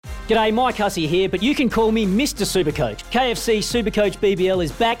G'day, Mike Hussey here, but you can call me Mr. Supercoach. KFC Supercoach BBL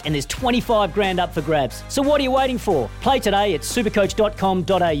is back and there's 25 grand up for grabs. So what are you waiting for? Play today at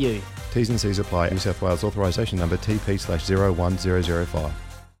supercoach.com.au. T's and C's apply. New South Wales authorisation number TP/01005.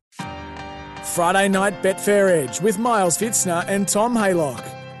 Friday night Betfair Edge with Miles Fitzner and Tom Haylock.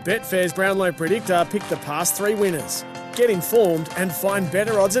 Betfair's Brownlow Predictor picked the past 3 winners. Get informed and find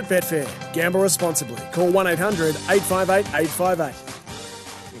better odds at Betfair. Gamble responsibly. Call 1-800-858-858.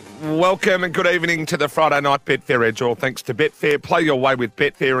 Welcome and good evening to the Friday night Betfair Edge. All thanks to Betfair. Play your way with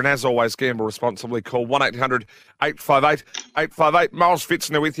Betfair, and as always, gamble responsibly. Call 1-800-858-858. Miles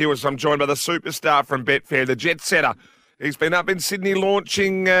Fitzner with you as I'm joined by the superstar from Betfair, the jet setter. He's been up in Sydney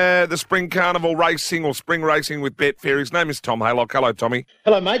launching the Spring Carnival racing or spring racing with Betfair. His name is Tom Haylock. Hello, Tommy.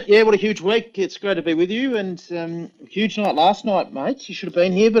 Hello, mate. Yeah, what a huge week. It's great to be with you, and huge night last night, mate. You should have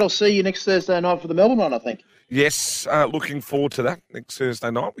been here, but I'll see you next Thursday night for the Melbourne one, I think. Yes, looking forward to that next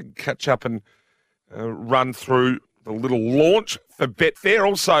Thursday night. We can catch up and run through the little launch for Betfair.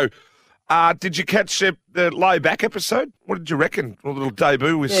 Also, did you catch the layback episode? What did you reckon? A little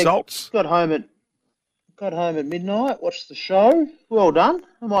debut with Salts? Got home at midnight, watched the show. Well done.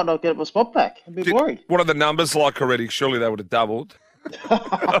 I might not get my spot back. I'm a bit worried. What are the numbers like already? Surely they would have doubled.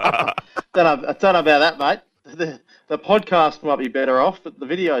 I don't know about that, mate. The podcast might be better off, but the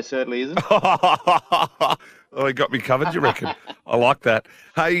video certainly isn't. Oh, he got me covered, you reckon? I like that.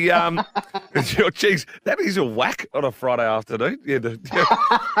 Hey, geez, that is a whack on a Friday afternoon. Yeah,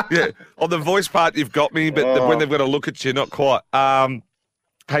 on the voice part, you've got me, but when they've got to look at you, not quite.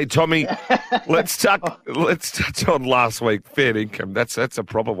 Hey, Tommy, let's touch on last week. Fair income. That's a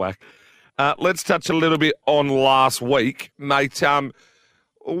proper whack. Let's touch a little bit on last week, mate.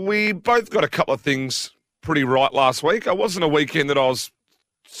 We both got a couple of things pretty right last week. It wasn't a weekend that I was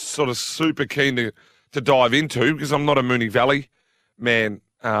sort of super keen to dive into because I'm not a Moonee Valley man.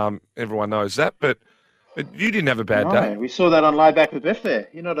 Everyone knows that, but you didn't have a bad day. We saw that on Layback with Betfair.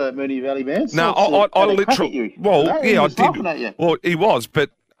 You're not a Moonee Valley man. So no, I literally. Well, yeah, I did. Well, he was, but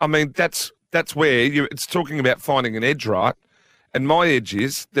I mean that's where it's talking about finding an edge, right? And my edge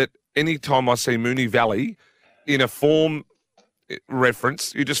is that any time I see Moonee Valley in a form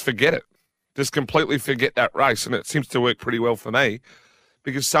reference, you just forget it. Just completely forget that race, and it seems to work pretty well for me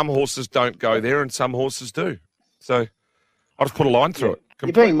because some horses don't go there and some horses do. So I just put a line through it.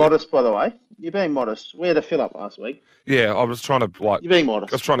 Completely. You're being modest, by the way. You're being modest. We had a fill-up last week. Yeah, I was trying to You're being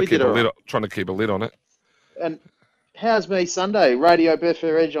modest. I was trying to keep a lid on it. And how's me Sunday? Radio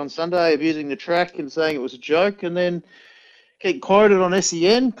Betfair Edge on Sunday, abusing the track and saying it was a joke, and then getting quoted on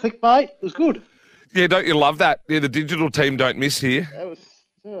SEN, clickbait. It was good. Yeah, don't you love that? Yeah, the digital team don't miss here. That was...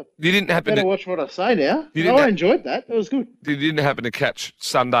 You didn't happen to watch what I say now. I enjoyed that. It was good. You didn't happen to catch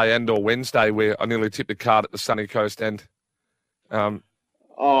Sunday and or Wednesday where I nearly tipped a card at the Sunny Coast End. I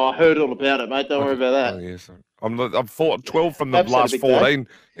heard all about it, mate. Don't worry about that. Oh, yes. I'm 12 from the last 14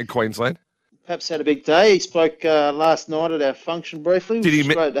 in Queensland. Perhaps had a big day. He spoke last night at our function briefly. It was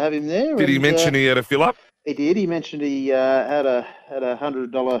great to have him there. Did he mention he had a fill-up? He did. He mentioned he had a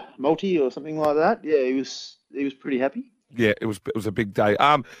 $100 multi or something like that. Yeah, he was pretty happy. Yeah, it was a big day.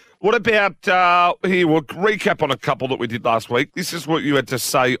 What about here? We'll recap on a couple that we did last week. This is what you had to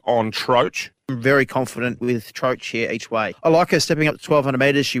say on Troach. I'm very confident with Troach here each way. I like her stepping up to 1,200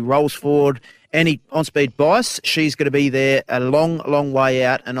 metres. She rolls forward. Any on-speed bias, she's going to be there a long, long way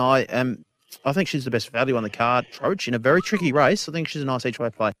out. And I think she's the best value on the card. Troach in a very tricky race. I think she's a nice each way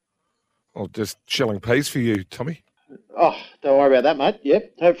play. Well, just shelling peas for you, Tommy. Oh, don't worry about that, mate.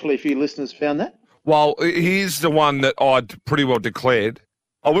 Yep. Hopefully a few listeners found that. Well, here's the one that I'd pretty well declared.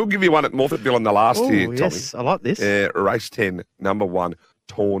 I will give you one at Morphettville in the last year, Tommy. Yes, I like this. Race 10, number 1,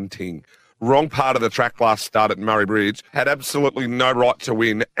 Taunting. Wrong part of the track last start at Murray Bridge. Had absolutely no right to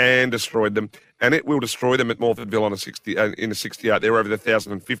win and destroyed them. And it will destroy them at Morphettville on in a 68. They're over the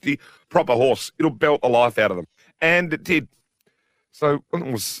 1,050. Proper horse. It'll belt the life out of them. And it did. So it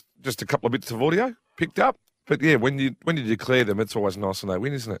was just a couple of bits of audio picked up. But yeah, when you declare them, it's always nice when they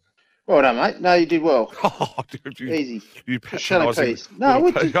win, isn't it? Well done, mate. No, you did well. Oh, dude, easy. You patronising. No, I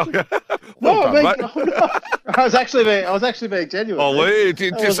was actually being genuine. Oh, I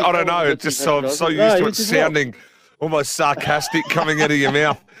don't know. I'm so used to it sounding almost sarcastic coming out of your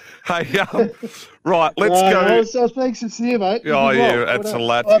mouth. Hey, right, let's go. I was being sincere, mate. Oh, yeah, that's a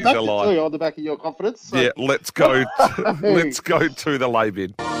lad. He's a lie. On the back of your confidence. So. Yeah, let's go. Let's go to the lay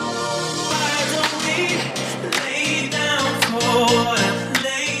bin.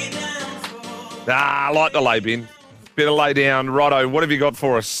 I like the lay bin. Bit of lay down. Righto, what have you got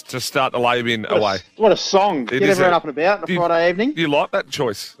for us to start the lay bin away? What a song. Get everyone up and about on a Friday evening. You like that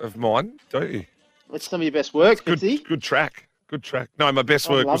choice of mine, don't you? It's some of your best work, Good track. Good track. No, my best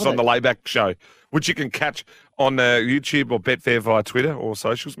I'm work was on loving the Layback Show, which you can catch on YouTube or Betfair via Twitter or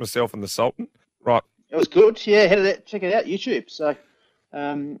socials, myself and the Sultan. Right. It was good. Yeah, head it, check it out, YouTube. So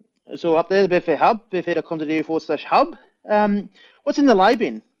it's all up there, the Betfair Hub, betfair.com.au/hub. What's in the lay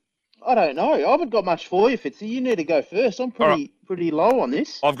bin? I don't know. I haven't got much for you, Fitzy. You need to go first. I'm pretty low on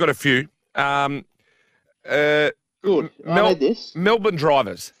this. I've got a few. Good. I need this. Melbourne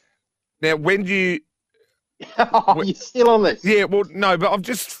drivers. Now, when do you... Oh, you're still on this? Yeah, well, no, but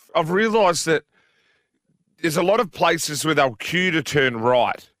I've realised that there's a lot of places where they'll queue to turn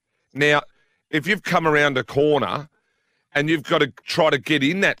right. Now, if you've come around a corner and you've got to try to get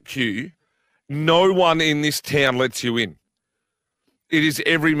in that queue, no one in this town lets you in. It is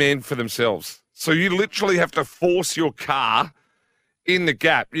every man for themselves. So you literally have to force your car in the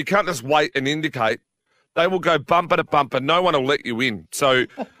gap. You can't just wait and indicate. They will go bumper to bumper. No one will let you in. So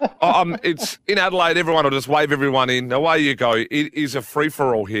it's in Adelaide, everyone will just wave everyone in. Away you go. It is a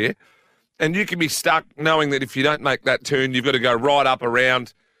free-for-all here. And you can be stuck knowing that if you don't make that turn, you've got to go right up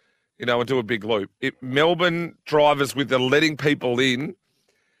around, and do a big loop. Melbourne drivers with the letting people in,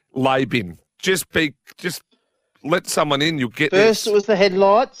 lay bin. Just let someone in. You'll get First it was the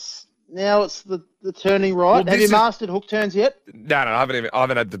headlights. Now it's the turning right. Well, Have you mastered hook turns yet? No, I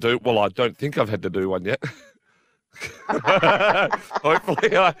haven't had to do. Well, I don't think I've had to do one yet.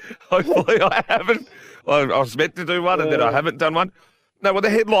 Hopefully I haven't. I was meant to do one, and then I haven't done one. No, well, the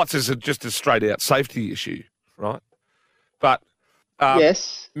headlights is just a straight out safety issue, right? But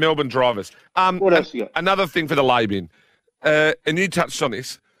yes, Melbourne drivers. What else you got? Another thing for the lay bin, and you touched on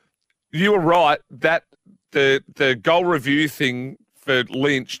this. You were right that the goal review thing for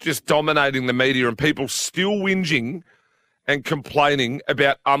Lynch just dominating the media and people still whinging and complaining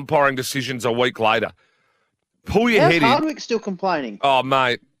about umpiring decisions a week later. Pull your head in. Hardwick still complaining? Oh,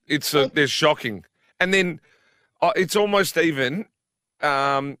 mate, they're shocking. And then it's almost even,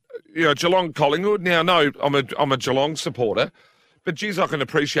 Geelong Collingwood. Now, no, I'm a Geelong supporter, but geez, I can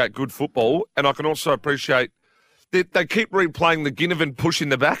appreciate good football, and I can also appreciate that they keep replaying the Ginnivan push in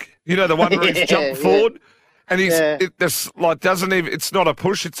the back. The one where he's jumped forward. And it's not a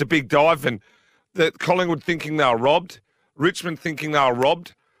push, it's a big dive. And that Collingwood thinking they were robbed, Richmond thinking they were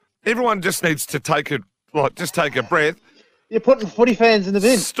robbed. Everyone just needs to take a breath. You're putting footy fans in the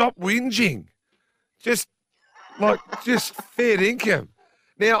bin. Stop whinging. Just fair dinkum.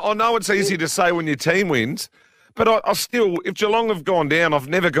 Now, I know it's easy to say when your team wins, but I still, if Geelong have gone down, I've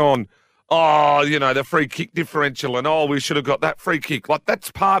never gone, the free kick differential and, we should have got that free kick. Like, that's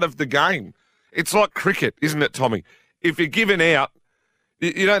part of the game. It's like cricket, isn't it, Tommy? If you're giving out,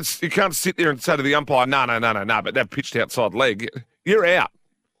 you can't sit there and say to the umpire, no, but they've pitched outside leg. You're out.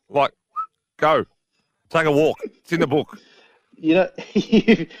 Like, go. Take a walk. It's in the book. You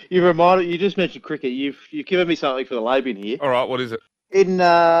just mentioned cricket. You've given me something for the lay bin here. All right, what is it?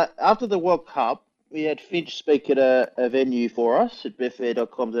 After the World Cup, we had Finch speak at a venue for us at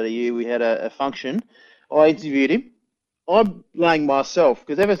betfair.com.au. We had a function. I interviewed him. I'm laying myself,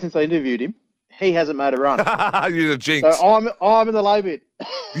 because ever since I interviewed him, he hasn't made a run. You're the jinx. So I'm in the lay bin.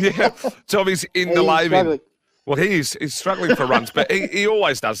 Yeah, Tommy's in the lay bin. Well, he's struggling for runs, but he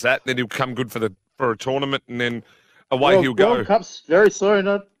always does that. Then he'll come good for a tournament, and then away he'll go. World Cup's very soon.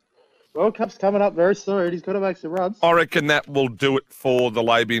 World Cup's coming up very soon. He's got to make some runs. I reckon that will do it for the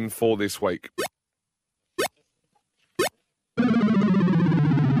lay bin for this week.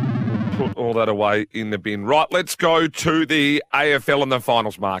 Put all that away in the bin. Right, let's go to the AFL and the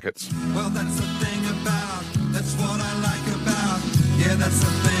finals markets. Well, that's the thing about, that's what I like about, yeah, that's the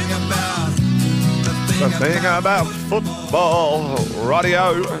thing about, the thing about football.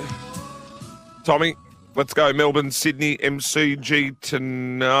 Rightio. Tommy, let's go Melbourne, Sydney, MCG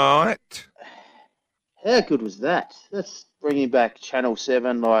tonight. How good was that? That's bringing back Channel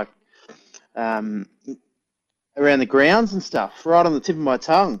 7, around the grounds and stuff, right on the tip of my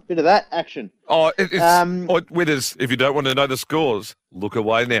tongue. Bit of that action. Oh, it's winners. If you don't want to know the scores, look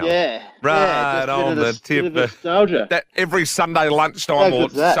away now. Yeah. Right on the tip. Bit of nostalgia. That every Sunday lunchtime or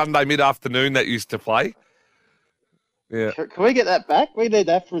Sunday mid-afternoon that used to play. Yeah. Can we get that back? We need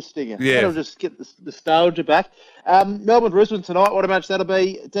that for a stinger. Yeah. That'll just get the nostalgia back. Melbourne, Brisbane tonight. What a match that'll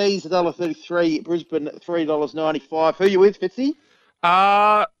be. D's $1.33, Brisbane $3.95. Who are you with, Fitzy?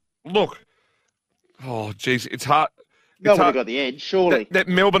 Look. Oh, geez, it's hard. Melbourne have got the edge, surely. That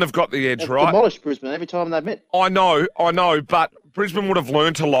Melbourne have got the edge, They've right? demolished Brisbane every time they've met. I know, but Brisbane would have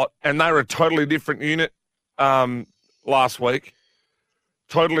learnt a lot, and they were a totally different unit last week.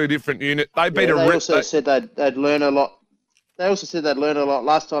 Totally different unit. They beat They also said they'd learn a lot. They also said they'd learn a lot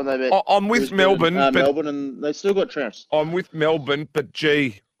last time they met. I'm with Brisbane Melbourne, and, but Melbourne, and they still got trounced. I'm with Melbourne, but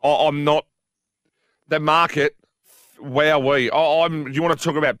gee, I'm not. The market wowee. Do you want to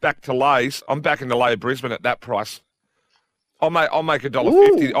talk about back to lays? I'm back in the lay Brisbane at that price. I'll make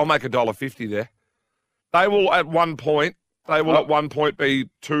 $1.50. I'll make $1.50 there. They will at one point be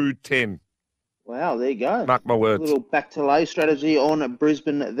 2.10. Wow, there you go. Mark my A words. little back to lay strategy on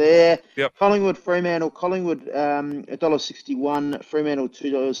Brisbane there. Yep. Collingwood, Fremantle. Collingwood, $1.61. Fremantle,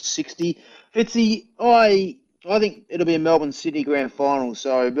 $2.60. Fitzy, I think it'll be a Melbourne-Sydney grand final.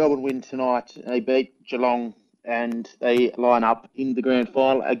 So Melbourne win tonight. They beat Geelong and they line up in the grand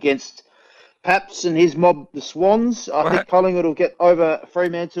final against Paps and his mob, the Swans. I think Collingwood will get over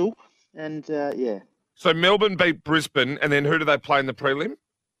Fremantle. And, yeah. So Melbourne beat Brisbane, and then who do they play in the prelim?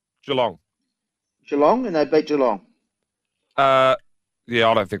 Geelong. Geelong, and they beat Geelong. Yeah,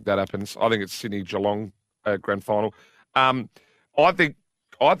 I don't think that happens. I think it's Sydney Geelong grand final. I think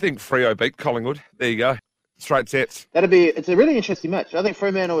Freo beat Collingwood. There you go. Straight sets. It's a really interesting match. I think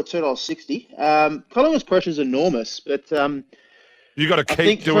Fremantle at $2.60. Collingwood's pressure is enormous, but you got to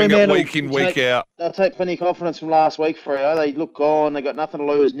keep doing it week in, week out. They'll take plenty of confidence from last week, Freo. They look gone. They got nothing to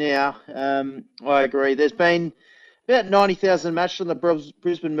lose now. I agree. There's been about 90,000 matches on the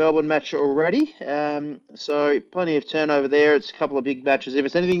Brisbane-Melbourne match already. So plenty of turnover there. It's a couple of big matches. If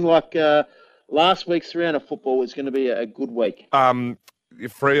it's anything like last week's round of football, it's going to be a good week.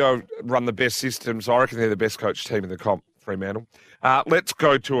 If Freo run the best systems, I reckon they're the best coach team in the comp, Fremantle. Let's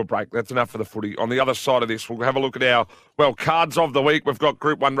go to a break. That's enough for the footy. On the other side of this, we'll have a look at our, cards of the week. We've got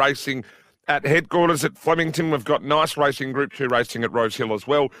Group 1 racing at headquarters at Flemington. We've got nice racing, Group 2 racing at Rose Hill as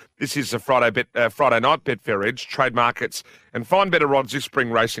well. This is the Friday night Betfair Edge, trade markets, and find better odds this spring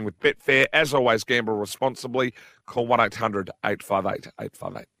racing with Betfair. As always, gamble responsibly. Call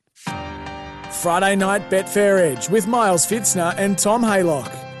 1-800-858-858. Friday night Betfair Edge with Miles Fitzner and Tom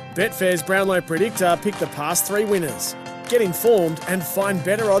Haylock. Betfair's Brownlow Predictor picked the past 3 winners. Get informed and find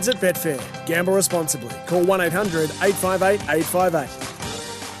better odds at Betfair. Gamble responsibly. Call 1-800-858-858.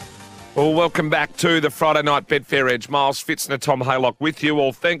 Well, welcome back to the Friday night Betfair Edge. Miles Fitzner, Tom Haylock with you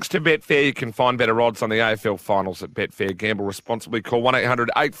all. Thanks to Betfair, you can find better odds on the AFL finals at Betfair. Gamble responsibly. Call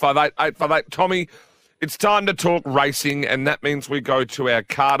 1-800-858-858. Tommy, it's time to talk racing, and that means we go to our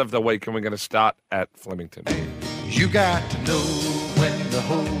card of the week, and we're going to start at Flemington. You got to know when to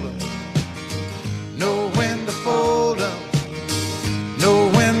hold up, know when to fold up, know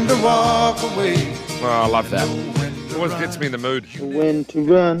when to walk away. Oh, I love that. Always gets me in the mood. When to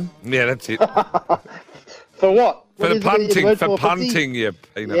run. Yeah, that's it. For what? For the punting, for punting, you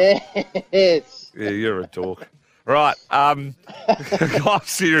peanut. Yes. Yeah, you're a dork. Right. Guys,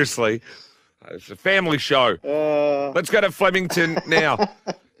 seriously, it's a family show. Let's go to Flemington now.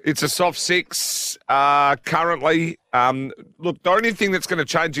 It's a soft 6 currently. Look, the only thing that's going to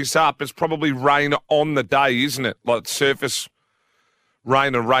change this up is probably rain on the day, isn't it? Like surface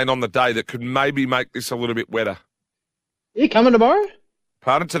rain and rain on the day that could maybe make this a little bit wetter. Are you coming tomorrow?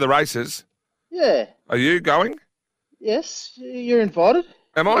 Pardon, to the races? Yeah. Are you going? Yes, you're invited.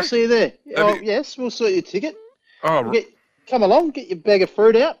 Am I? I'll see you there. Have you- Yes, we'll sort your ticket. Oh, Come along, get your bag of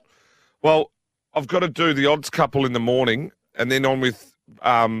fruit out. well, I've got to do the odds couple in the morning and then on with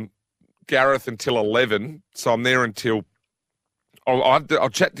Gareth until 11. So I'm there until... I'll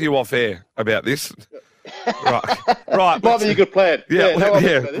chat to you off air about this. Right. Might be a good plan.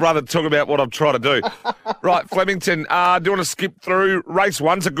 Rather talk about what I'm trying to do. Right, Flemington, do you want to skip through? Race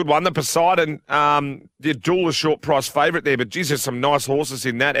 1's a good one. The Poseidon, the dual a short price favourite there, but geez, there's some nice horses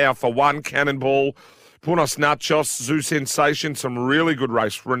in that. Alpha 1, Cannonball, Punos Nachos, Zoo Sensation, some really good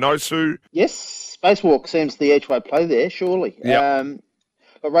race. Renosu. Yes, Spacewalk seems the each way play there, surely. Yep.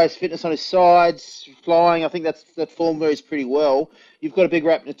 Got race fitness on his sides, flying. I think that form moves pretty well. You've got a big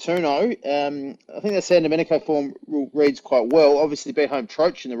rap Natuno. I think that San Domenico form reads quite well. Obviously beat home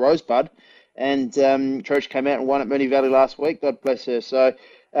Troach in the Rosebud. And Troach came out and won at Moonee Valley last week. God bless her. So,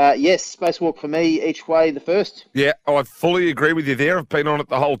 yes, Spacewalk for me, each way the first. Yeah, I fully agree with you there. I've been on it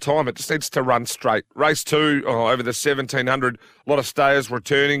the whole time. It just needs to run straight. Race 2, over the 1,700, a lot of stayers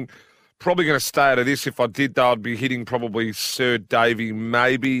returning. Probably going to stay out of this. If I did, though, I'd be hitting probably Sir Davy.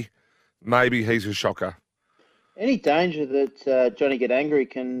 Maybe he's a shocker. Any danger that Johnny Get Angry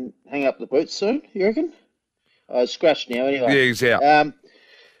can hang up the boots soon, you reckon? It's scratched now anyway. Yeah, he's out.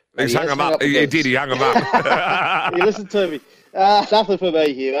 He's hung him up. He did. He hung him up. You listen to me. Nothing for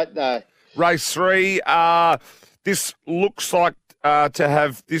me here, mate. No. Race 3. This looks like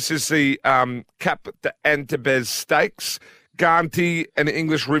this is the Cap de Antibes Stakes. Ganti and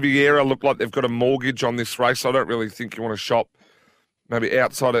English Riviera look like they've got a mortgage on this race. I don't really think you want to shop maybe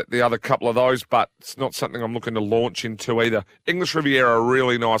outside of the other couple of those, but it's not something I'm looking to launch into either. English Riviera, a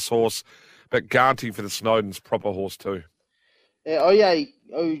really nice horse, but Ganti for the Snowdens, proper horse too. OY,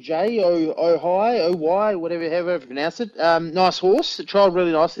 whatever, however you pronounce it. Nice horse. It trialled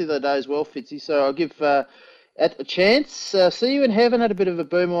really nicely the other day as well, Fitzy. So I'll give it a chance. See You in Heaven had a bit of a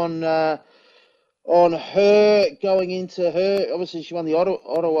boom on her going into her. Obviously, she won the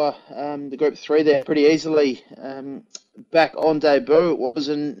Ottawa, the Group 3 there pretty easily. Back on debut it was,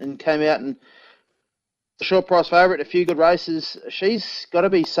 and came out and a short price favourite, a few good races. She's got to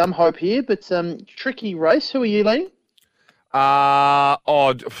be some hope here, but tricky race. Who are you leaning? Either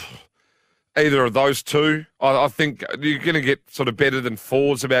of those two. I think you're going to get sort of better than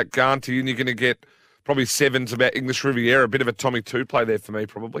 4s about Ganti, and you're going to get probably 7s about English Riviera. A bit of a Tommy 2 play there for me,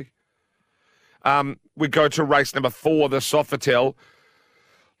 probably. We go to race number 4, the Sofitel.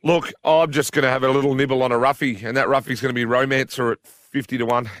 Look, I'm just going to have a little nibble on a roughie, and that roughie's going to be Romancer at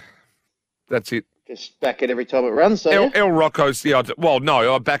 50-1. That's it. Just back it every time it runs, El Rocco's,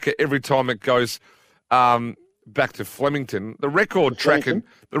 I back it every time it goes back to Flemington. The record track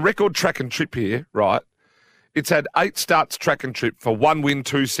and trip here, right? It's had 8 starts track and trip for 1 win,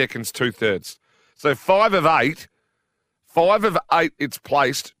 2 seconds, 2/3. So 5 of 8 it's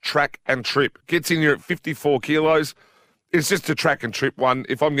placed track and trip. Gets in here at 54 kilos. It's just a track and trip one.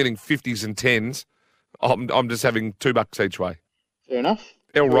 If I'm getting 50s and 10s, I'm just having $2 each way. Fair enough.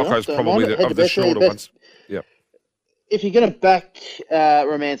 El Rocco's probably of the shorter ones. Yep. If you're going to back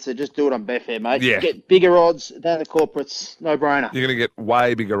Romancer, just do it on Betfair, mate. Yeah. Get bigger odds than the corporates. No brainer. You're going to get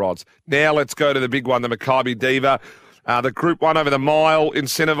way bigger odds. Now let's go to the big one, the Maccabi Diva. The Group 1 over the mile,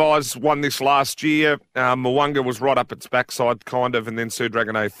 incentivised, won this last year. Mwanga was right up its backside, kind of, and then Sir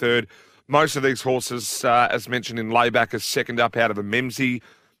Dragonet third. Most of these horses, as mentioned in layback, are second up out of the Memsey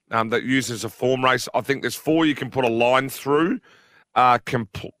that uses a form race. I think there's 4 you can put a line through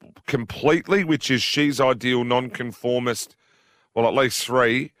completely, which is She's Ideal, Nonconformist, well, at least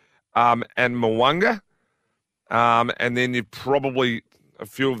 3, and Mwanga. And then you probably, a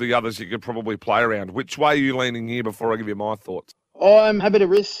few of the others you could probably play around. Which way are you leaning here before I give you my thoughts? I'm happy to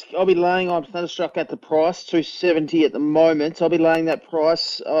risk. I'll be laying on Thunderstruck at the price, $270 at the moment. I'll be laying that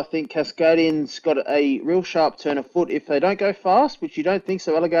price. I think Cascadian's got a real sharp turn of foot. If they don't go fast, which you don't think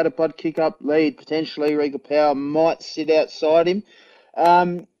so, Alligator Bud kick up lead, potentially Regal Power might sit outside him.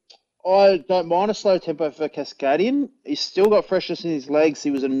 I don't mind a slow tempo for Cascadian. He's still got freshness in his legs.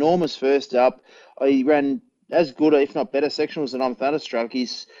 He was enormous first up. He ran as good, if not better, sectionals than I'm Thunderstruck.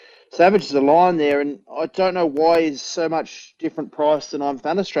 He's savage as a line there, and I don't know why he's so much different price than I'm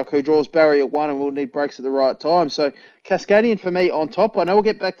Thunderstruck, who draws barrier 1 and will need breaks at the right time. So Cascadian for me on top. I know we'll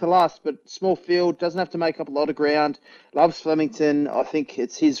get back to last, but small field, doesn't have to make up a lot of ground. Loves Flemington. I think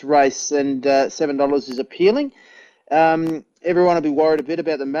it's his race, and $7 is appealing. Everyone will be worried a bit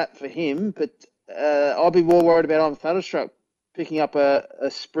about the map for him, but I'll be more worried about I'm Thunderstruck picking up a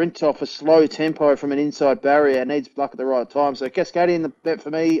sprint off a slow tempo from an inside barrier. Needs luck at the right time. So Cascadian, the bet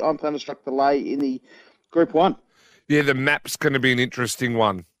for me. I'm Thunderstruck the lay in the Group 1. Yeah, the map's going to be an interesting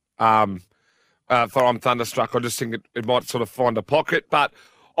one for I'm Thunderstruck. I just think it might sort of find a pocket, but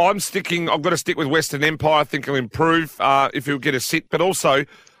I've got to stick with Western Empire. I think he'll improve if he'll get a sit, but also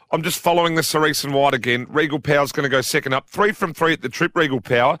I'm just following the Cerise and White again. Regal Power's going to go second up. 3 from 3 at the trip, Regal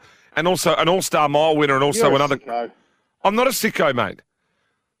Power, and also an All-Star Mile winner, and also another. Sicko. I'm not a sicko, mate.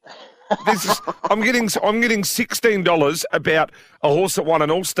 I'm getting $16 about a horse that won an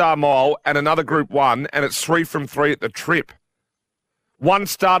All-Star Mile and another Group 1, and it's 3 from 3 at the trip. 1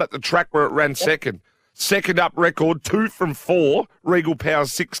 start at the track where it ran second. Second up record, 2 from 4. Regal Power,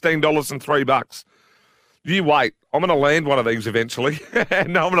 $16 and $3. You wait. I'm going to land one of these eventually,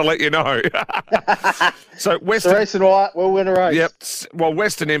 and I'm going to let you know. So Cerise and White will win a race. Yep. Well,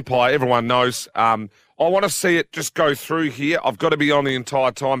 Western Empire, everyone knows. I want to see it just go through here. I've got to be on the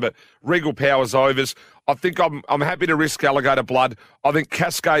entire time, but Regal Power's overs. I think I'm happy to risk Alligator Blood. I think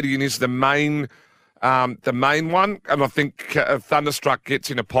Cascadian is the main one, and I think Thunderstruck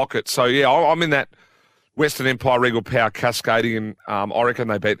gets in a pocket. So yeah, I'm in that Western Empire, Regal Power, Cascadian. I reckon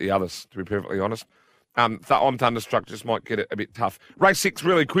they beat the others, to be perfectly honest. I'm Thunderstruck just might get it a bit tough. Race 6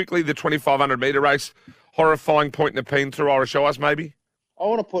 really quickly, the 2,500 metre race. Horrifying Point Nepean through Irish Eyes, maybe. I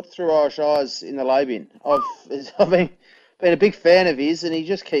want to put Through Irish Eyes in the lay bin. I've been a big fan of his, and he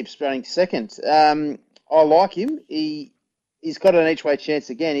just keeps running second. I like him. He's got an each-way chance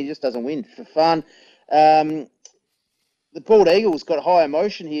again. He just doesn't win for fun. The Bald Eagle's got high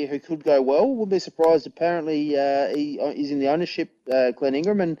emotion here who could go well. Wouldn't be surprised. Apparently, he's in the ownership, Glenn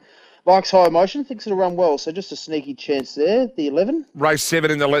Ingram, and likes high emotion, thinks it'll run well. So just a sneaky chance there, the 11. Race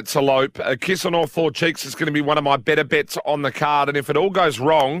 7 in the Let's Elope. A Kiss on All Four Cheeks is going to be one of my better bets on the card. And if it all goes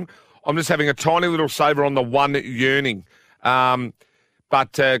wrong, I'm just having a tiny little saver on the 1 Yearning.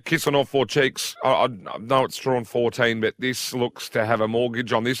 But Kiss on All Four Cheeks, I know it's drawn 14, but this looks to have a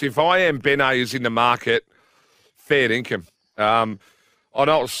mortgage on this. If I Am Benet is in the market, fair dinkum. I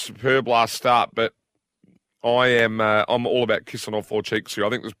know it was superb last start, but I'm all about Kiss on All Four Cheeks here. I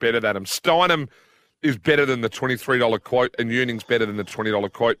think it was better than him. Steinem is better than the $23 quote, and Yeuning's better than the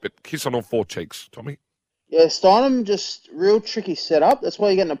 $20 quote, but Kiss on All Four Cheeks. Tommy? Yeah, Steinem, just real tricky setup. That's why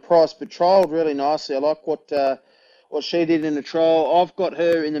you're getting a price, but trialled really nicely. I like what she did in the trial. I've got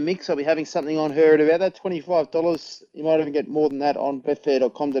her in the mix. I'll be having something on her at about that $25. You might even get more than that on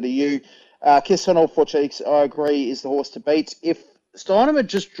betfair.com.au. Kiss on All Four Cheeks, I agree, is the horse to beat. If Steinem had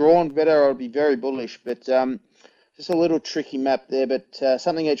just drawn better, I'd be very bullish, but just a little tricky map there. But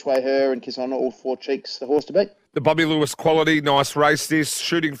something each way, her and Kiss on All Four Cheeks, the horse to beat. The Bobby Lewis quality, nice race this.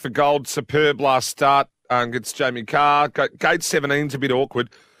 Shooting for Gold, superb last start against Jamie Carr. Gate 17's a bit awkward.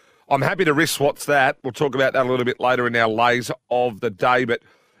 I'm happy to risk what's that. We'll talk about that a little bit later in our lays of the day. But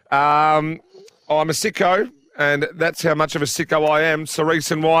I'm a sicko, and that's how much of a sicko I am.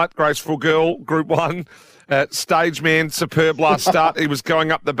 Cerise and White, Graceful Girl, Group 1. Stage Man, superb last start. He was going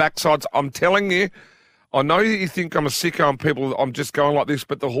up the backsides. I'm telling you, I know you think I'm a sicko and people, I'm just going like this,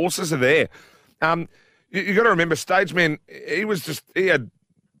 but the horses are there. You got to remember, Stage Man, he had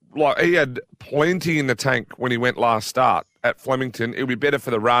plenty in the tank when he went last start at Flemington. It'll be better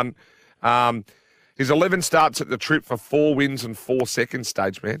for the run. His 11 starts at the trip for 4 wins and 4 seconds,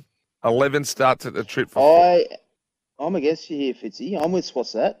 Stage Man. 11 starts at the trip for I'm against you here, Fitzy. I'm with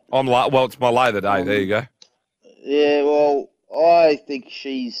What's That? It's my lay of the day. There you go. Yeah, well, I think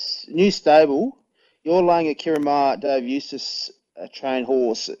she's new stable. You're laying a Kiramar Dave Eustace trained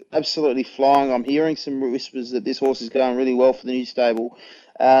horse, absolutely flying. I'm hearing some whispers that this horse is going really well for the new stable.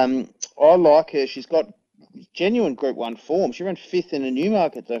 I like her. She's got genuine Group 1 form. She ran 5th in a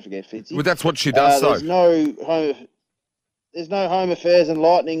Newmarket, don't forget, Fitzy. Well, that's what she does, though. There's no home affairs and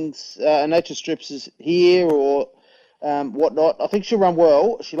lightnings, nature strips is here or whatnot. I think she'll run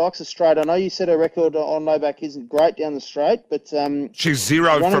well. She likes a straight. I know you said her record on low back isn't great down the straight, but she's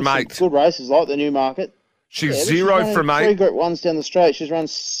 0 from 8. Good races like the Newmarket. She's 0 from 8. 3 Group 1s down the straight. She's run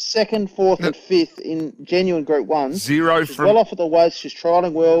 2nd, 4th, and 5th in genuine Group 1s. 0 She's from... well off at the waist. She's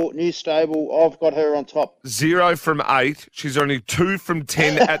trialling well. New stable. I've got her on top. 0 from 8. She's only 2 from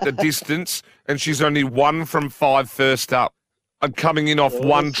 10 at the distance, and she's only 1 from 5 first up. I'm coming in off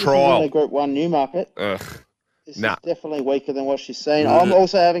one trial. This is in a Group 1 Newmarket. Ugh. This is definitely weaker than what she's seen. I'm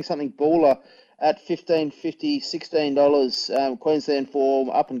also having something baller at $15.50, $16. Queensland form,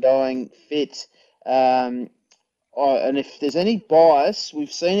 up and going, fit. And if there's any bias,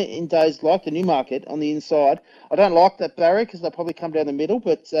 we've seen it in days like the Newmarket on the inside. I don't like that barrier because they'll probably come down the middle,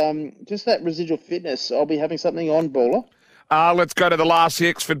 but just that residual fitness, I'll be having something on baller. Let's go to the last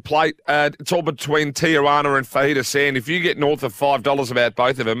Exford Plate. It's all between Tijuana and Fajita Sand. If you get north of $5 about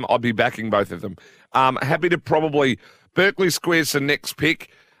both of them, I'd be backing both of them. Happy to probably... Berkeley Square's the next pick,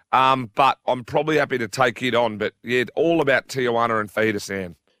 but I'm probably happy to take it on. But, yeah, all about Tijuana and Fajita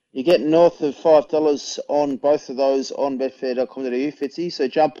Sand. You get north of $5 on both of those on betfair.com.au, Fitzy. So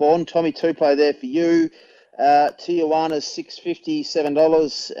jump on. Tommy Two-Play there for you. Tijuana's $6.50,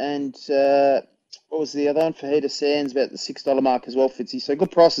 $7. And... what was the other one? Fajita Sands, about the $6 mark as well, Fitzy. So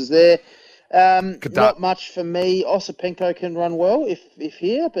good prices there. Not much for me. Osipenko can run well if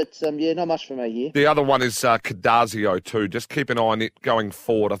here, but not much for me here. The other one is Cardazio too. Just keep an eye on it going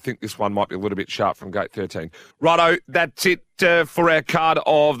forward. I think this one might be a little bit sharp from gate 13. Righto, that's it for our card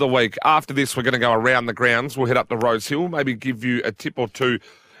of the week. After this, we're going to go around the grounds. We'll head up to Rose Hill, maybe give you a tip or two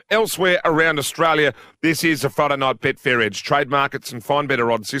elsewhere around Australia. This is a Friday Night Betfair Edge. Trade markets and find better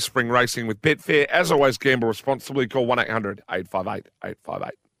odds this spring racing with Betfair. As always, gamble responsibly. Call 1-800-858-858.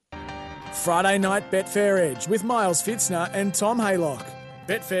 Friday Night Betfair Edge with Miles Fitzner and Tom Haylock.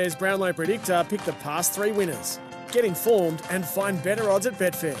 Betfair's Brownlow Predictor picked the past 3 winners. Get informed and find better odds at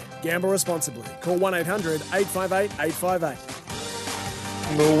Betfair. Gamble responsibly. Call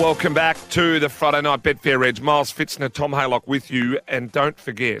 1-800-858-858. Well, welcome back to the Friday Night Betfair Edge. Miles Fitzner, Tom Haylock with you. And don't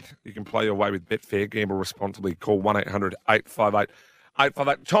forget, you can play your way with Betfair. Gamble responsibly. Call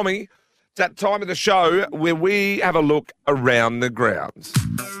 1-800-858-858. Tommy, it's that time of the show where we have a look around the grounds.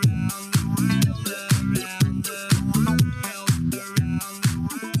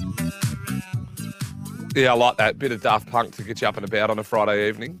 Yeah, I like that. Bit of Daft Punk to get you up and about on a Friday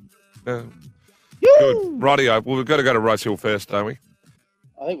evening. Good. Rightio. Well, we've got to go to Rose Hill first, don't we?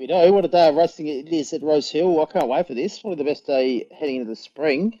 I think we do. What a day of racing it is at Rose Hill. I can't wait for this. Probably the best day heading into the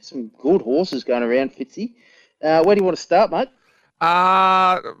spring. Some good horses going around, Fitzy. Where do you want to start, mate?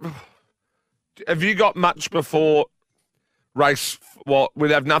 Have you got much before race... Well,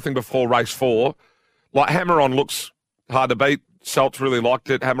 we'd have nothing before race 4. Like, Hammer On looks hard to beat. Salt's really liked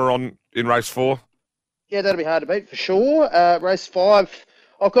it. Hammer on in race 4. Yeah, that'll be hard to beat for sure. Race 5,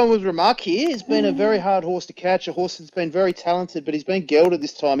 I've gone with Remark here. He's been a very hard horse to catch, a horse that's been very talented, but he's been gelded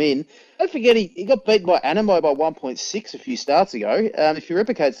this time in. Don't forget, he got beaten by Animo by 1.6 a few starts ago. If he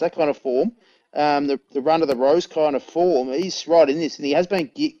replicates that kind of form, the run of the Rose kind of form, he's right in this, and he has been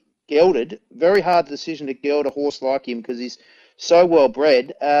gelded. Very hard decision to geld a horse like him because he's so well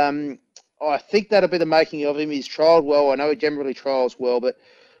bred. I think that'll be the making of him. He's trialled well. I know he generally trials well, but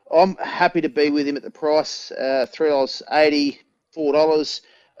I'm happy to be with him at the price, $3.80, $4,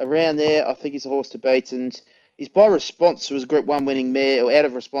 around there. I think he's a horse to beat, and he's by response was a Group 1 winning mare, or out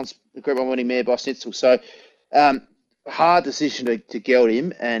of response, the Group 1 winning mare by Snitzel. So, hard decision to geld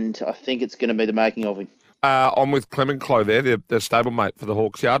him, and I think it's going to be the making of him. I'm with Clement Clow there, the stablemate for the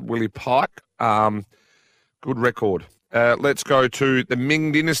Hawks Yard, Willie Pike. Good record. Let's go to the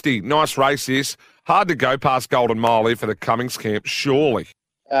Ming Dynasty. Nice race this. Hard to go past Golden Mile here for the Cummings camp, surely.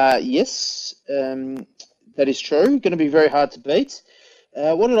 Yes, that is true. Going to be very hard to beat.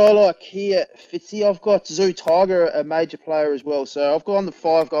 What did I like here, Fitzy? I've got Zoo Tiger, a major player as well. So I've gone the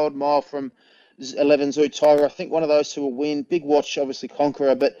 5 Golden Mile from 11 Zoo Tiger. I think one of those two will win. Big watch, obviously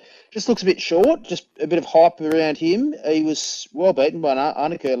Conqueror, but just looks a bit short. Just a bit of hype around him. He was well beaten by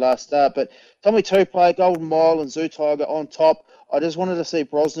Arnica last start, but Tommy Two Play, Golden Mile and Zoo Tiger on top. I just wanted to see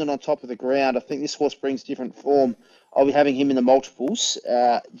Brosnan on top of the ground. I think this horse brings different form. I'll be having him in the multiples.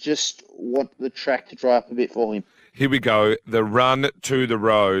 Just want the track to dry up a bit for him. Here we go. The Run to the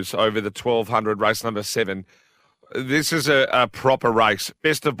Rose over the 1200, race number 7. This is a proper race.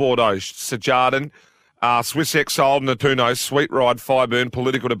 Best of Bordeaux, Sir Jardin, Swiss Exile, Natuno, Sweet Ride, Fireburn,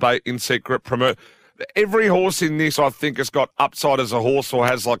 Political Debate, In Secret, Promote. Every horse in this, I think, has got upside as a horse or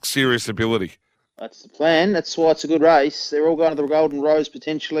has, like, serious ability. That's the plan. That's why it's a good race. They're all going to the Golden Rose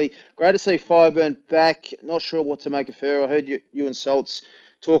potentially. Great to see Fireburn back. Not sure what to make of her. I heard you and Salts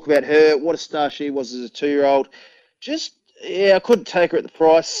talk about her. What a star she was as a 2-year-old. I couldn't take her at the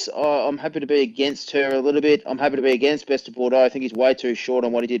price. I'm happy to be against her a little bit. I'm happy to be against Best of Bordeaux. I think he's way too short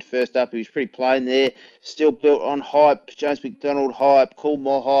on what he did first up. He was pretty plain there. Still built on hype. James McDonald hype.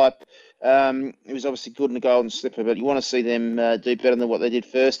 Coolmore hype. He was obviously good in the Golden Slipper, but you want to see them do better than what they did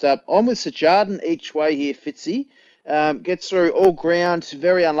first up. I'm with Sir Jardin each way here, Fitzy. Gets through all ground.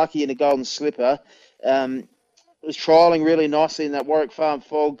 Very unlucky in the Golden Slipper. Was trialling really nicely in that Warwick Farm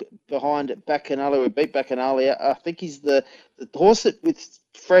Fog behind Bacchanali, who beat Bacchanali. I think he's the horse that with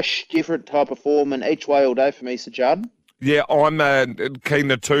fresh, different type of form, and each way all day for me, Sir Jardin. Yeah, I'm keen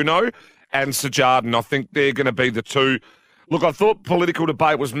to Tuno and Sir Jardin. I think they're going to be the two. Look, I thought Political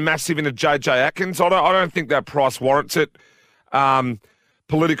Debate was massive into JJ Atkins. I don't think that price warrants it.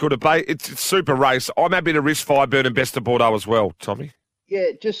 Political Debate, it's super race. I'm happy to risk Fireburn and Best of Bordeaux as well, Tommy. Yeah,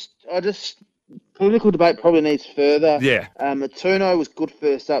 Political Debate probably needs further. Yeah. Matuno was good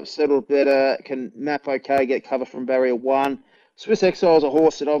first up, settled better, can map okay, get cover from barrier 1. Swiss Exile is a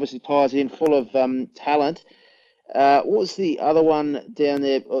horse that obviously ties in, full of talent. What was the other one down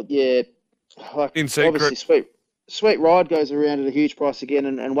there? In Secret. Obviously, Sweet Ride goes around at a huge price again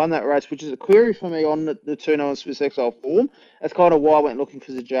and won that race, which is a query for me on the Tuno and Swiss Exile form. That's kind of why I went looking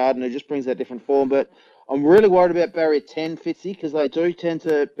for the Jardin. It just brings that different form, but I'm really worried about barrier 10, Fitzy, because they do tend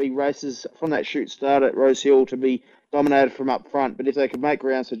to be races from that shoot start at Rose Hill to be dominated from up front. But if they could make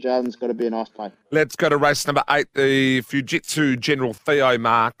ground, so Jardin's got to be a nice play. Let's go to race number 8, the Fujitsu General Theo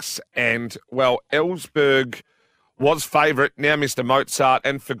Marks. And, well, Ellsberg was favourite, now Mr. Mozart,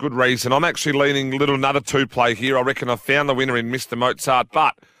 and for good reason. I'm actually leaning a little another 2-play here. I reckon I found the winner in Mr. Mozart,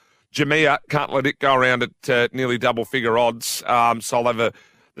 but Jamia can't let it go around at nearly double-figure odds. So I'll have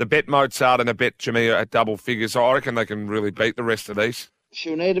the bet Mozart and a bet Jamia at double figures. I reckon they can really beat the rest of these.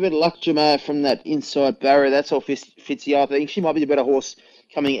 She'll need a bit of luck, Jamia, from that inside barrier. That's all Fitzy. I think she might be the better horse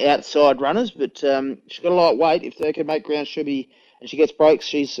coming outside runners, but she's got a light weight. If they can make ground, she'll be, and she gets breaks.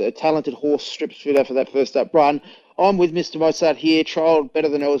 She's a talented horse, strips fit after that first up run. I'm with Mr. Mozart here. Trialled better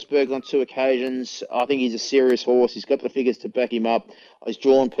than Ellsberg on 2 occasions. I think he's a serious horse. He's got the figures to back him up. He's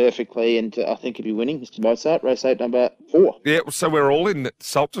drawn perfectly, and I think he'll be winning, Mr. Mozart. Race 8, number 4. Yeah, so we're all in it.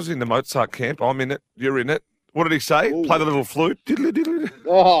 Salter's in the Mozart camp. I'm in it. You're in it. What did he say? Ooh. Play the little flute.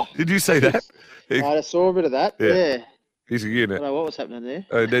 Oh, did you see that? I saw a bit of that. Yeah. He's a unit. I don't know what was happening there.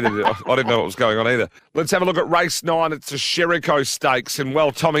 I didn't know what was going on either. Let's have a look at race 9. It's a Sherrico Stakes. And,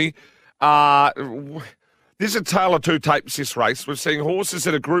 well, Tommy, this is a tale of two tapes, this race. We're seeing horses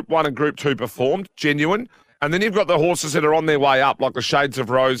that are Group 1 and Group 2 performed, genuine. And then you've got the horses that are on their way up, like the Shades of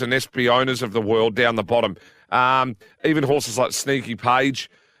Rose and Espionas of the world down the bottom. Even horses like Sneaky Page,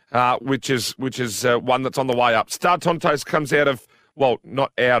 which is one that's on the way up. Star Tontos comes out of, well,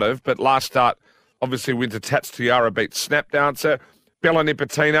 not out of, but last start Obviously, Winter Tats Tiara beat Snap Dancer. Bella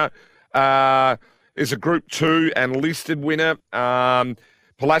Nipotina is a Group 2 and listed winner.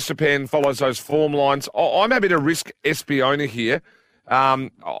 Pelastopan follows those form lines. I'm happy to risk Espiona here. I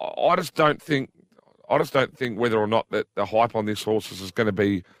just don't think whether or not that the hype on this horse is going to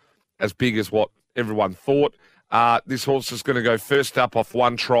be as big as what everyone thought. This horse is going to go first up off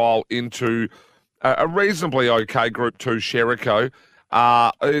one trial into a reasonably okay Group 2 Sherrico.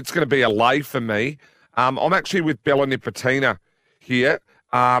 It's going to be a lay for me. I'm actually with Bella Nipotina here.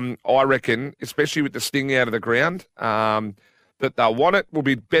 I reckon, especially with the sting out of the ground, that they'll want it. Will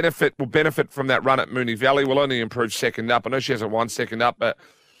benefit from that run at Moonee Valley. Will only improve second up. I know she hasn't won second up, but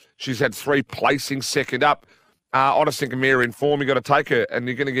she's had 3 placings second up. I just think a mare in form, you've got to take her, and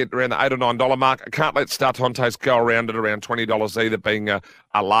you're going to get around the $8 or $9 mark. I can't let Startontes go around at around $20 either, being a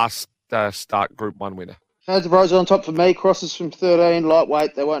last start Group 1 winner. Shades of Rose on top for me. Crosses from 13,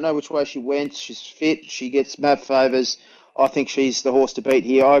 lightweight. They won't know which way she went. She's fit. She gets mad favours. I think she's the horse to beat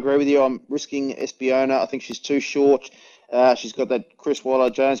here. I agree with you. I'm risking Espiona. I think she's too short. She's got that Chris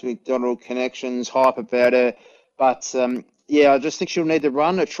Waller, James McDonald connections, hype about her. But, I just think she'll need the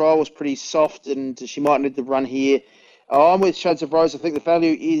run. Her trial was pretty soft, and she might need the run here. I'm with Shades of Rose. I think the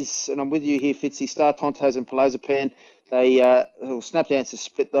value is, and I'm with you here, Fitzy, Startontes and Pelazopan. Snap Dancer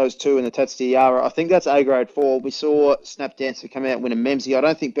split those two in the Tats Tiara. I think that's A-grade 4. We saw Snap Dancer come out and win a Memsey. I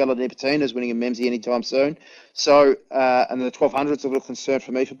don't think Bella Nipotina is winning a Memsey anytime soon. So, and the 1200's a little concern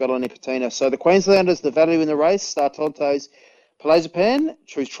for me for Bella Nipotina. So the Queenslanders, the value in the race, Startontes, Pelazopan,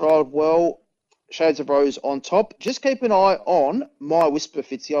 who's trialled well, Shades of Rose on top. Just keep an eye on My Whisper,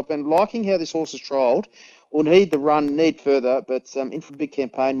 Fitzy. I've been liking how this horse is trialled. Will need the run, need further, but in for a big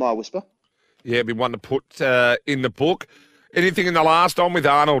campaign, My Whisper. Yeah, it'd be one to put in the book. Anything in the last on with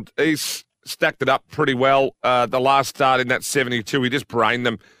Arnold? He's stacked it up pretty well. The last start in that 72, he just brained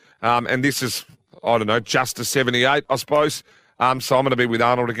them. And this is, I don't know, just a 78, I suppose. So I'm going to be with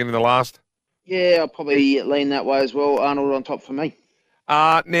Arnold again in the last. Yeah, I'll probably lean that way as well. Arnold on top for me.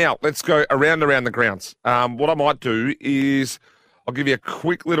 Now, let's go around the grounds. What I might do is I'll give you a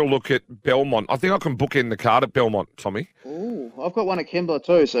quick little look at Belmont. I think I can bookend the card at Belmont, Tommy. Ooh, I've got one at Kembla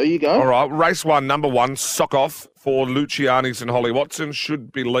too, so you go. All right, race 1, number 1, Sock Off for Luciani's and Holly Watson.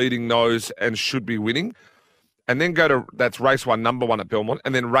 Should be leading those and should be winning. And then that's race 1, number 1 at Belmont.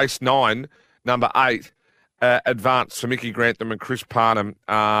 And then race 9, number 8, Advance for Mickey Grantham and Chris Parnham.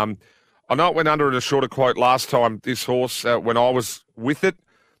 I know it went under at a shorter quote last time, this horse, when I was with it,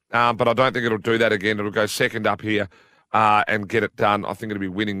 but I don't think it'll do that again. It'll go second up here. And get it done. I think it'll be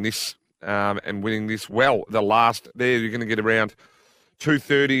winning this and winning this well. The last there, you're going to get around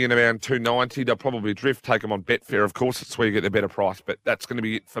 230 and around 290. They'll probably drift, take them on Betfair. Of course, it's where you get the better price, but that's going to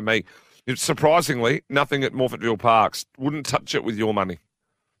be it for me. Surprisingly, nothing at Morphettville Parks. Wouldn't touch it with your money.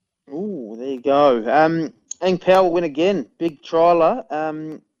 Ooh, there you go. Ang Power will win again. Big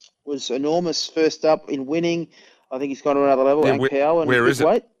trialer. Was enormous first up in winning. I think he's gone to another level. Yeah, Ang Power. Where is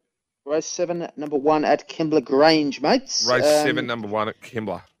it? Race 7, number 1 at Kembla Grange, mates. Race 7, number 1 at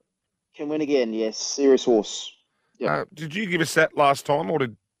Kembla. Can win again, yes. Serious horse. Yep. Did you give us that last time, or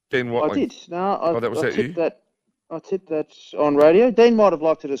did Dean Watling? I did. No, I tipped that on radio. Dean might have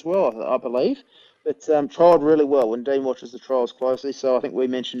liked it as well, I believe. But trialled really well, and Dean watches the trials closely. So I think we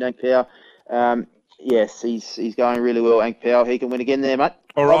mentioned Ang Power. Yes, he's going really well, Ang Power. He can win again there, mate.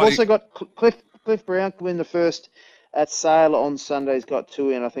 All right. I've also got Cliff Brown can win the first at Sale on Sunday. He's got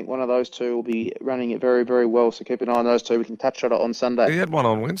 2 in. I think one of those two will be running it very, very well. So keep an eye on those two. We can touch on it on Sunday. He had one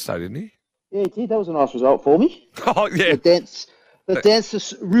on Wednesday, didn't he? Yeah, he did. That was a nice result for me. Oh, yeah. The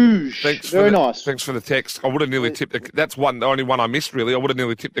Dances Rouge. Very nice. Thanks for the text. I would have nearly tipped that's the only one I missed, really. I would have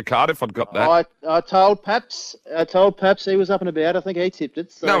nearly tipped the card if I'd got that. I told Paps he was up and about. I think he tipped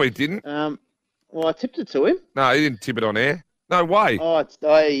it. So, no, he didn't. Well, I tipped it to him. No, he didn't tip it on air. No way. I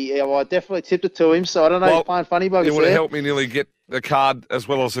definitely tipped it to him, so I don't know if you're playing funny buggers there. It would have helped me nearly get the card as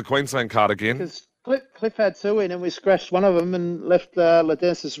well as the Queensland card again. Because Cliff had 2 in, and we scratched one of them and left La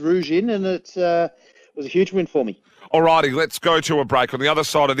Dances Rouge in, and it was a huge win for me. All righty, let's go to a break. On the other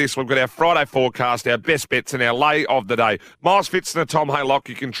side of this, we've got our Friday forecast, our best bets, and our lay of the day. Miles Fitzner, Tom Haylock.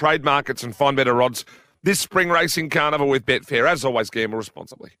 You can trade markets and find better odds this spring racing carnival with Betfair. As always, gamble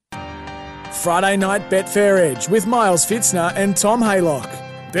responsibly. Friday night Betfair Edge with Miles Fitzner and Tom Haylock.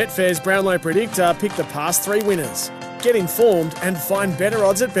 Betfair's Brownlow Predictor picked the past 3 winners. Get informed and find better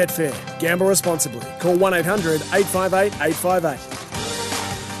odds at Betfair. Gamble responsibly. Call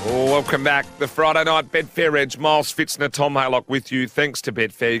 1-800-858-858. Welcome back. The Friday night Betfair Edge. Miles Fitzner, Tom Haylock with you. Thanks to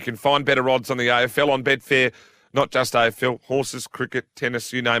Betfair. You can find better odds on the AFL on Betfair. Not just AFL. Horses, cricket,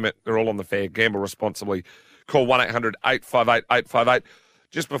 tennis, you name it. They're all on the fair. Gamble responsibly. Call 1-800-858-858.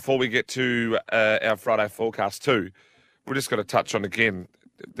 just before we get to our Friday forecast too, we're just going to touch on again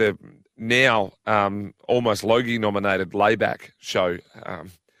the now almost Logie-nominated Layback show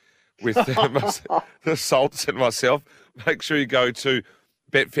with the Salts and myself. Make sure you go to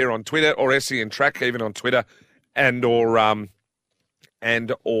Betfair on Twitter or SEN Track, even on Twitter, and or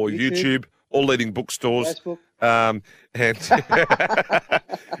YouTube, all leading bookstores, and and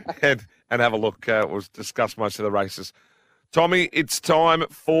have a look. We'll discuss most of the races. Tommy, it's time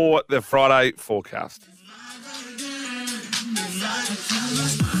for the Friday forecast.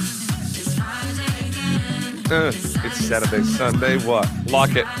 It's Saturday, Sunday, what?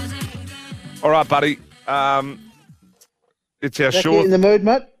 Like it. All right, buddy. It's our short... in the mood,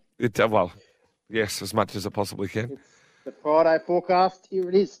 mate? Well, yes, as much as it possibly can. It's the Friday forecast. Here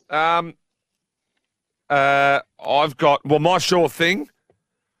it is. I've got... Well, my sure thing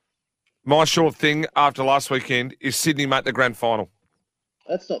after last weekend is Sydney make the grand final.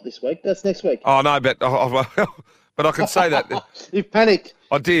 That's not this week. That's next week. Oh, no, but I can say that. You've panicked.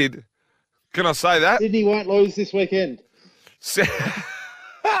 I did. Can I say that? Sydney won't lose this weekend.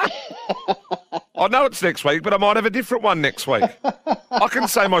 I know it's next week, but I might have a different one next week. I can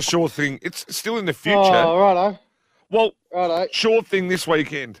say my sure thing. It's still in the future. Oh, righto. Well, righto. Sure thing this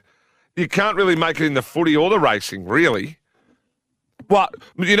weekend. You can't really make it in the footy or the racing, really. What?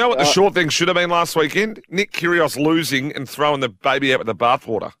 You know what the short thing should have been last weekend? Nick Kyrgios losing and throwing the baby out with the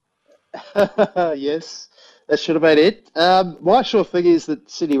bathwater. Yes, that should have been it. My sure thing is that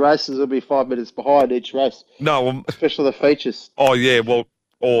Sydney races will be 5 minutes behind each race. No. Especially the features. Oh, yeah, well,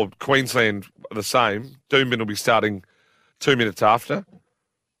 or Queensland the same. Doomben will be starting 2 minutes after.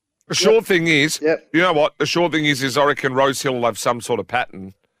 The short thing is, you know what? The short thing is I reckon Rosehill will have some sort of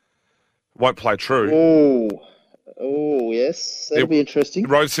pattern. Won't play true. Oh, yes. That'll be interesting.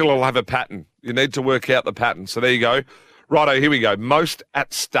 Rosehill will have a pattern. You need to work out the pattern. So there you go. Righto, here we go. Most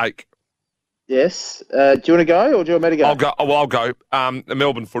at stake. Yes. Do you want to go or do you want me to go? I'll go. Oh, I'll go. The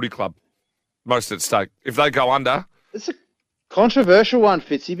Melbourne Footy Club. Most at stake. If they go under... It's a controversial one,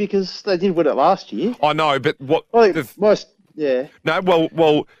 Fitzy, because they did win it last year. I know, but what... yeah. No,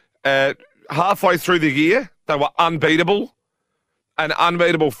 well, halfway through the year, they were unbeatable and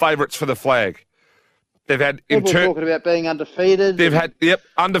unbeatable favourites for the flag. They've had... People talking about being undefeated. They've had,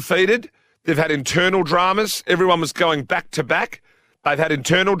 undefeated. They've had internal dramas. Everyone was going back to back. They've had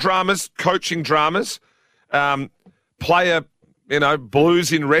internal dramas, coaching dramas, player,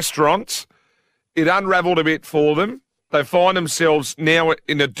 blues in restaurants. It unravelled a bit for them. They find themselves now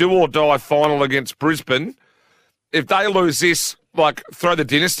in a do-or-die final against Brisbane. If they lose this, throw the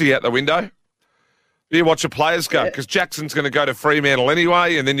dynasty out the window. You watch the players go, because Jackson's going to go to Fremantle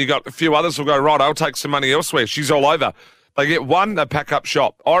anyway, and then you got a few others will go, right, I'll take some money elsewhere. She's all over. They get one, they pack up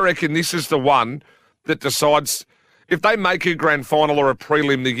shop. I reckon this is the one that decides... If they make a grand final or a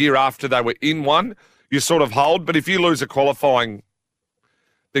prelim the year after they were in one, you sort of hold. But if you lose a qualifying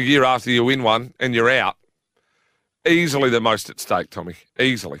the year after you win one and you're out, easily the most at stake, Tommy.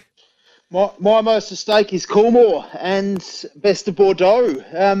 Easily. My most at stake is Coolmore and Best of Bordeaux.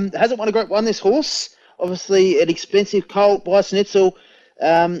 Hasn't won a Group 1, this horse. Obviously, an expensive colt by Snitzel.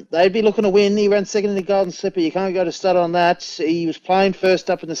 They'd be looking to win. He ran second in the Golden Slipper. You can't go to stud on that. He was playing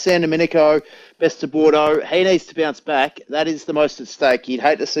first up in the San Domenico, Best of Bordeaux. He needs to bounce back. That is the most at stake. You'd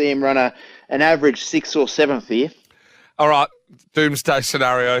hate to see him run an average 6th or 7th here. All right, doomsday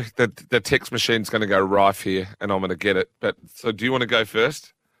scenario. The text machine's going to go rife here, and I'm going to get it. But so, do you want to go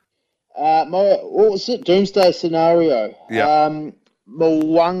first? What was it? Doomsday scenario. Yeah.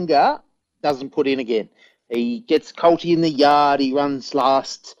 Mwanga doesn't put in again. He gets colty in the yard. He runs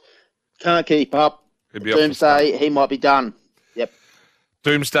last. Can't keep up. Doomsday, he might be done. Yep.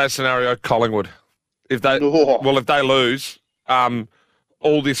 Doomsday scenario, Collingwood. If they lose,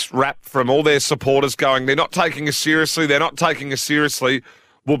 all this rap from all their supporters going, they're not taking us seriously. They're not taking us seriously.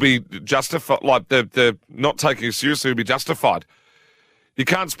 Will be justified. The not taking us seriously will be justified. You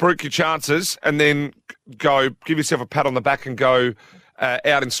can't spruik your chances and then go give yourself a pat on the back and go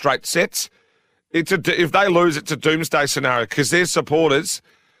out in straight sets. If they lose, it's a doomsday scenario because their supporters,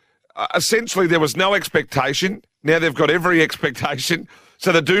 essentially there was no expectation. Now they've got every expectation.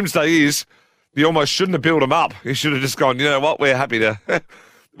 So the doomsday is you almost shouldn't have built them up. You should have just gone, you know what, we're happy to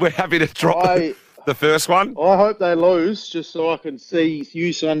drop the first one. I hope they lose just so I can see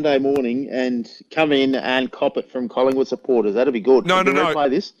you Sunday morning and come in and cop it from Collingwood supporters. That'd be good. No. Play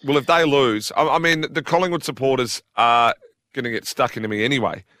this? Well, if they lose, I mean, the Collingwood supporters are going to get stuck into me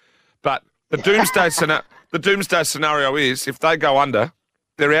anyway. But the doomsday scenario is if they go under,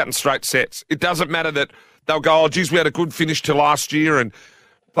 they're out in straight sets. It doesn't matter that they'll go, oh, geez, we had a good finish to last year and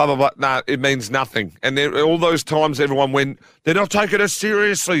blah, blah, blah. No, it means nothing. And then all those times everyone went, they're not taking us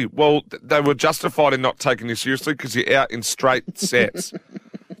seriously. Well, they were justified in not taking you seriously because you're out in straight sets.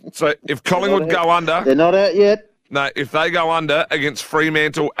 So if Collingwood go under... They're not out yet. No, if they go under against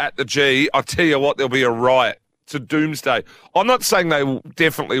Fremantle at the G, I tell you what, there'll be a riot. It's a doomsday. I'm not saying they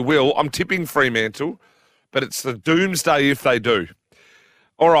definitely will. I'm tipping Fremantle, but it's the doomsday if they do.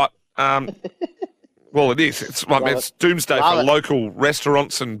 All right. Well, it is. It's doomsday for local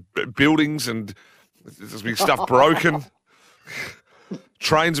restaurants and buildings, and there's be stuff broken.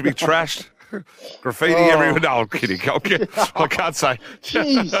 Trains will be trashed. Graffiti everywhere. No, I'm kidding. I can't say.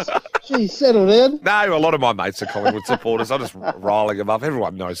 Jeez, settle down. No, a lot of my mates are Collingwood supporters. I'm just riling them up.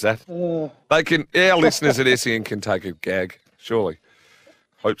 Everyone knows that. They can. Our listeners at SEN can take a gag, surely.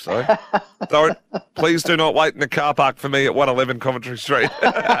 Hope so. Please do not wait in the car park for me at 111 Coventry Street.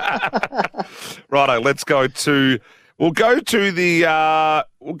 Righto, let's go to. We'll go to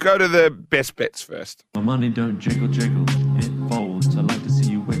the best bets first. My money don't jiggle, jiggle. It folds. I like to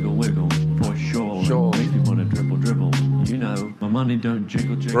see you wiggle, wiggle. For sure. Sure. Makes me want to dribble, dribble. You know, my money don't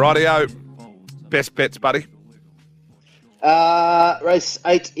jiggle, jiggle. Rightio. Best bets, buddy. Race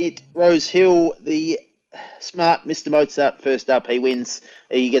 8 Rose Hill. The smart Mr. Mozart first up. He wins.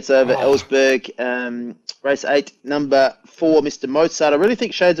 He gets over Ellsberg. Race 8, number 4, Mr. Mozart. I really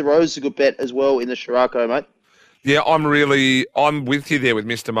think Shades of Rose is a good bet as well in the Scirocco, mate. Yeah, I'm with you there with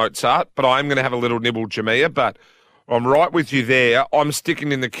Mr. Mozart, but I'm going to have a little nibble Jamia, but I'm right with you there. I'm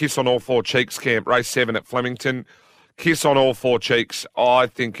sticking in the Kiss on All Four Cheeks camp, race 7 at Flemington. Kiss on All Four Cheeks, I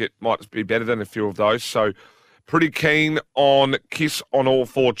think it might be better than a few of those, so pretty keen on Kiss on All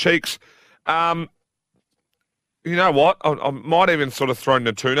Four Cheeks. You know what? I might even sort of throw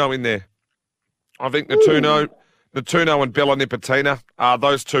Natuno in there. I think Natuno and Bella Nipotina,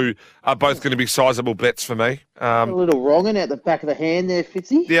 those two are both going to be sizable bets for me. A little wronging out the back of the hand there,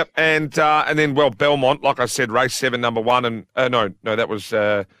 Fitzy. Yep, and then Belmont, like I said, race 7, number 1, and no, that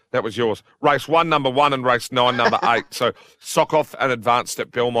was yours. Race 1, number 1, and race 9, number 8. So Sokoff and advanced at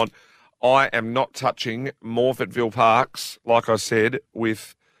Belmont. I am not touching Morfettville Parks, like I said,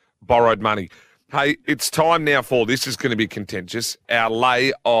 with borrowed money. Hey, it's time now for, this is going to be contentious, our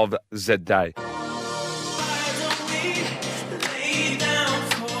lay of the day.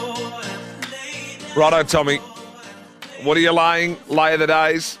 Righto, Tommy. What are you laying? Lay of the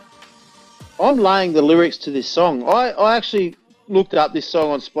days? I'm laying the lyrics to this song. I actually looked up this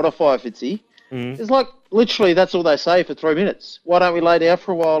song on Spotify, Fitzy. It's like, literally, that's all they say for 3 minutes. Why don't we lay down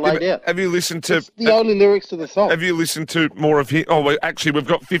for a while, lay down? Have you listened to... It's the only lyrics to the song. Have you listened to more of his... Oh, we've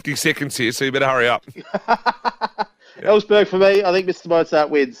got 50 seconds here, so you better hurry up. Ellsberg for me. I think Mr. Mozart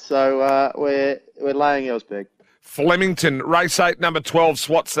wins, so we're laying Ellsberg. Flemington, race 8, number 12.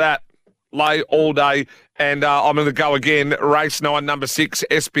 Swats that. Lay all day. And I'm going to go again. Race 9, number 6,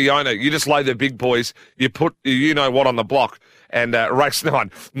 Espiona. You just lay the big boys. You put you know what on the block. And race 9,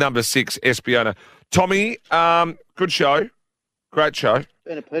 number 6, Espiona. Tommy, good show. Great show.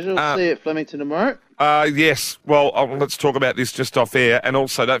 Been a pleasure. We'll see you at Flemington tomorrow. Yes. Well, let's talk about this just off air. And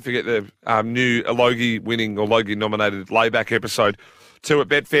also, don't forget the new Logie winning or Logie nominated layback episode 2 at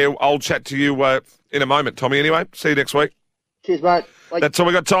Betfair. I'll chat to you in a moment, Tommy, anyway. See you next week. Cheers, mate. Bye. That's all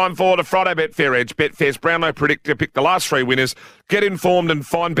we got time for. The Friday Betfair Edge. Betfair's Brownlow Predictor. Pick the last 3 winners. Get informed and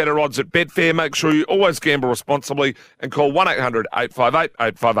find better odds at Betfair. Make sure you always gamble responsibly and call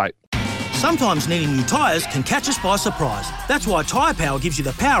 1-800-858-858. Sometimes needing new tyres can catch us by surprise. That's why Tyre Power gives you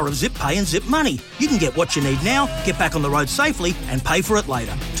the power of Zip Pay and Zip Money. You can get what you need now, get back on the road safely and pay for it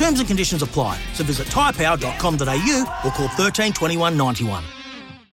later. Terms and conditions apply. So visit tyrepower.com.au or call 13 21 91.